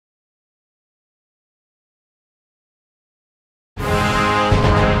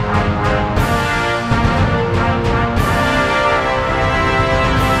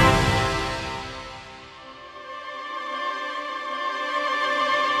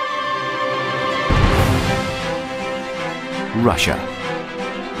Russia.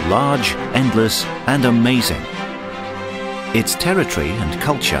 Large, endless, and amazing. Its territory and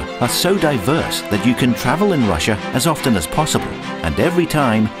culture are so diverse that you can travel in Russia as often as possible, and every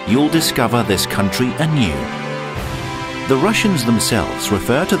time you'll discover this country anew. The Russians themselves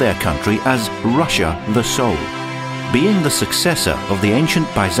refer to their country as Russia the Soul. Being the successor of the ancient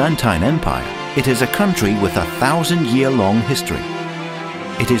Byzantine Empire, it is a country with a 1,000-year-long history.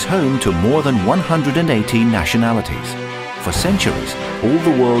 It is home to more than 180 nationalities. For centuries, all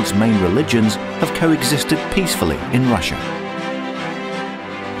the world's main religions have coexisted peacefully in Russia.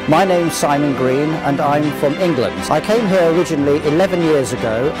 My name's Simon Green and I'm from England. I came here originally 11 years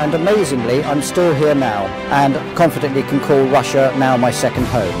ago and amazingly I'm still here now and confidently can call Russia now my second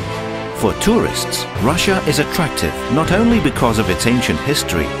home. For tourists, Russia is attractive not only because of its ancient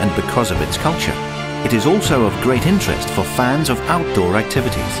history and because of its culture. It is also of great interest for fans of outdoor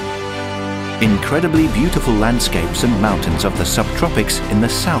activities. Incredibly beautiful landscapes and mountains of the subtropics in the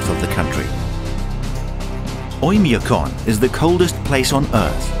south of the country. Oymyakon is the coldest place on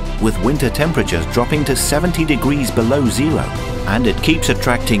Earth, with winter temperatures dropping to 70 degrees below zero, and it keeps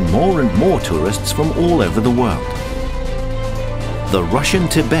attracting more and more tourists from all over the world. The Russian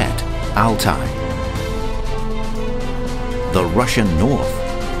Tibet, Altai. The Russian North,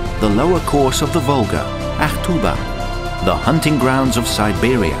 the lower course of the Volga, Akhtuba, the hunting grounds of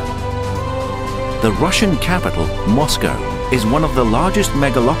Siberia. The Russian capital, Moscow, is one of the largest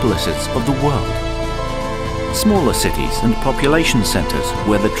megalopolises of the world. Smaller cities and population centers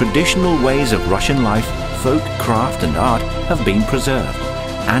where the traditional ways of Russian life, folk, craft and art have been preserved,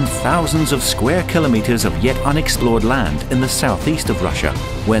 and thousands of square kilometers of yet unexplored land in the southeast of Russia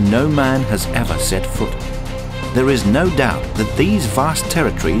where no man has ever set foot. There is no doubt that these vast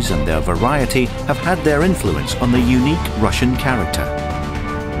territories and their variety have had their influence on the unique Russian character.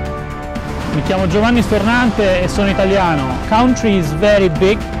 Mi chiamo Giovanni Stornante e sono italiano. Country is very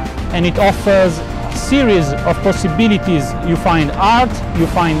big and it offers a series of possibilities. You find art, you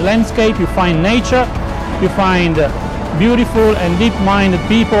find landscape, you find nature, you find beautiful and deep-minded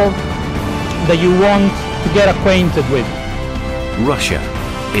people that you want to get acquainted with. Russia.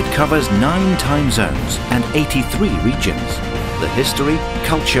 It covers 9 time zones and 83 regions, the history,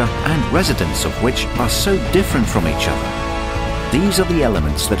 culture and residents of which are so different from each other. These are the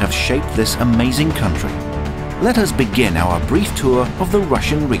elements that have shaped this amazing country. Let us begin our brief tour of the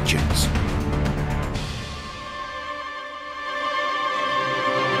Russian regions.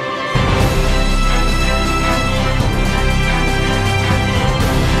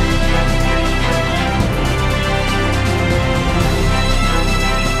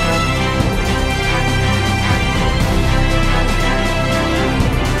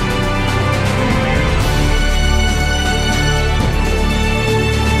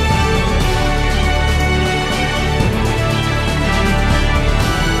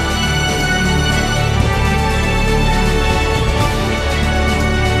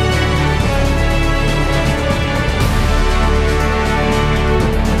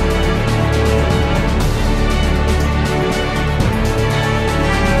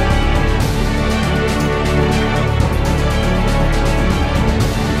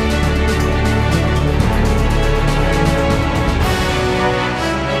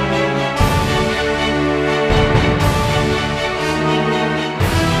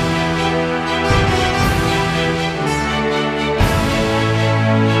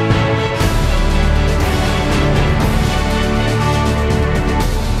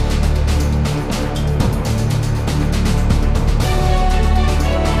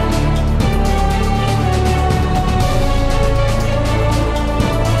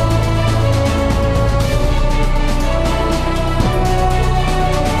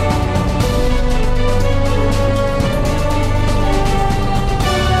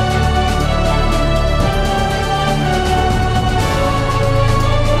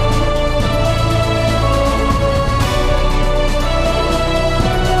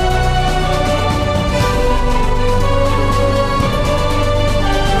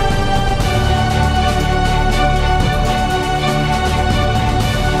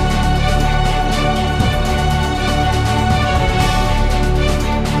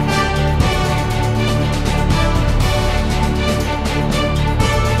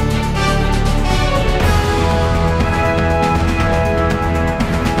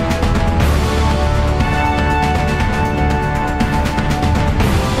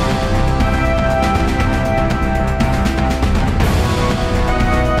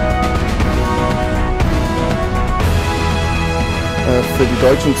 für die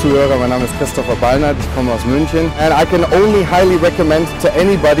deutschen Zuhörer, mein Name ist Christopher Ballnert, ich komme aus München. And I can only highly recommend to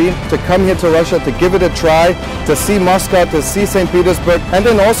anybody to come here to Russia, to give it a try, to see Moscow, to see St. Petersburg, and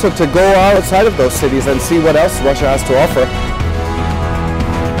then also to go outside of those cities and see what else Russia has to offer.